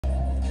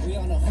We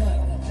on a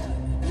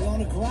hunt. We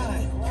on a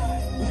grind.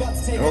 We about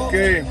to take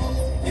Okay.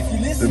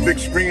 The big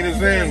screen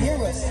is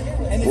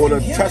in, or the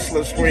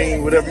Tesla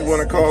screen, whatever you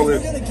want to call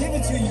it,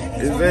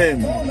 is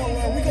in.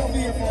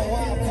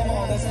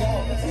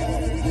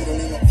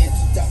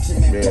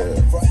 Yeah,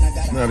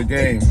 it's not a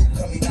game.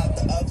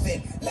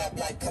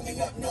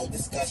 Coming up, no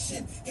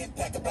discussion.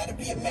 Impact about to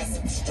be a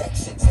massive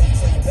destruction. So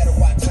you better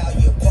watch how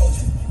you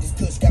approach me. This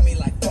kush got me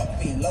like fuck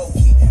me, low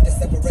key. The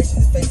separation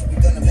is face, we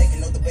gonna make it.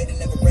 No debating,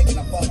 never breaking.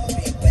 I'm far from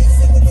being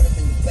basic. With them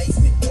in the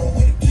basement, throw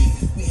away the key.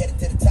 We headed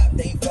to the top,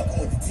 they ain't fucking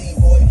with the team,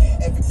 boy.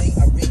 Everything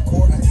I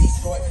record, I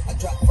destroy. I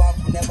drop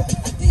bombs whenever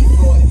I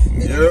deploy.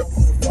 Yep.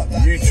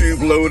 YouTube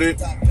loaded.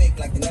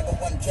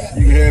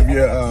 You can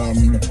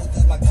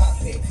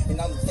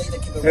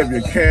have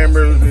your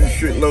cameras and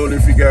shit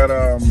loaded if you got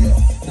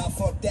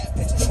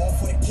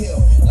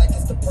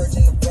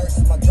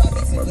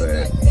my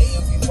bad.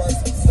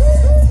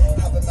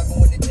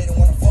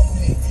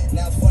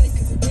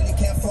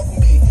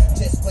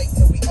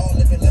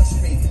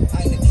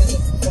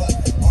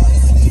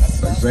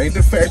 This ain't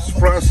the fastest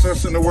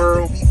process in the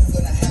world,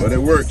 but it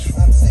works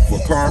for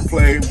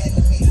CarPlay.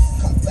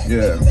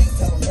 Yeah.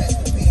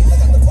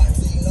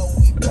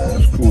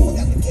 That's cool.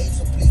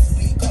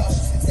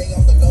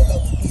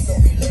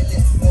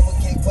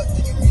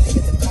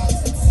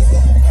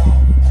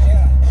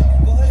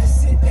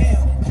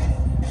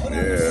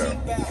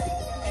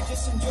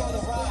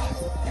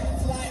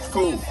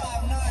 Cool.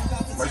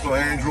 Nice little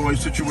Android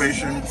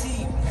situation.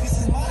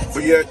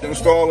 But yet the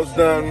install is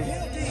done.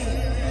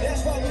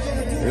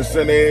 It's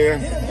in there.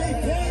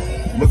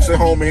 Looks at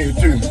home in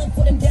here too.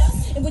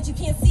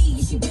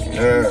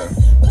 Yeah.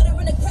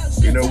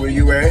 You know where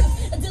you at?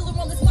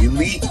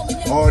 Elite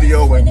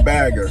Audio and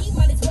Bagger.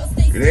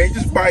 It ain't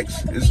just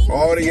bikes, it's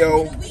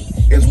audio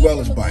as well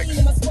as bikes.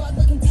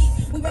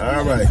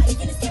 Alright.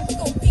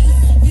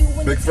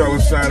 Big fella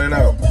signing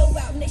out.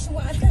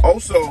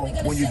 Also,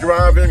 when you're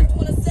driving,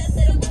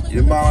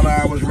 your mile an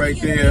hour is right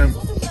there.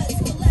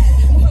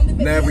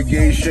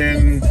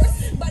 Navigation.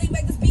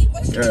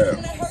 Yeah.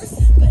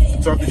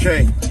 Talk the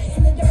chain.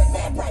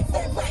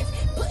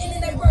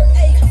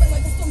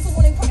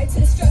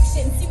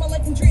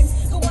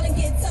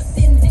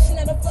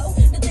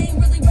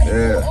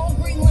 Yeah.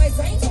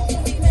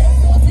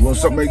 You want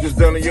something like this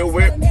done in your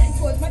whip?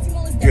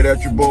 Get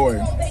at your boy.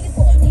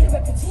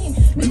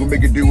 We gonna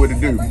make it do what it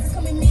do. Now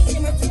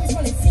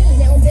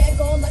I'm back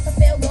on like I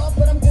fell off,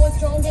 but I'm going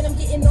strong and I'm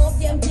getting off.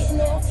 Yeah, I'm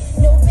getting off.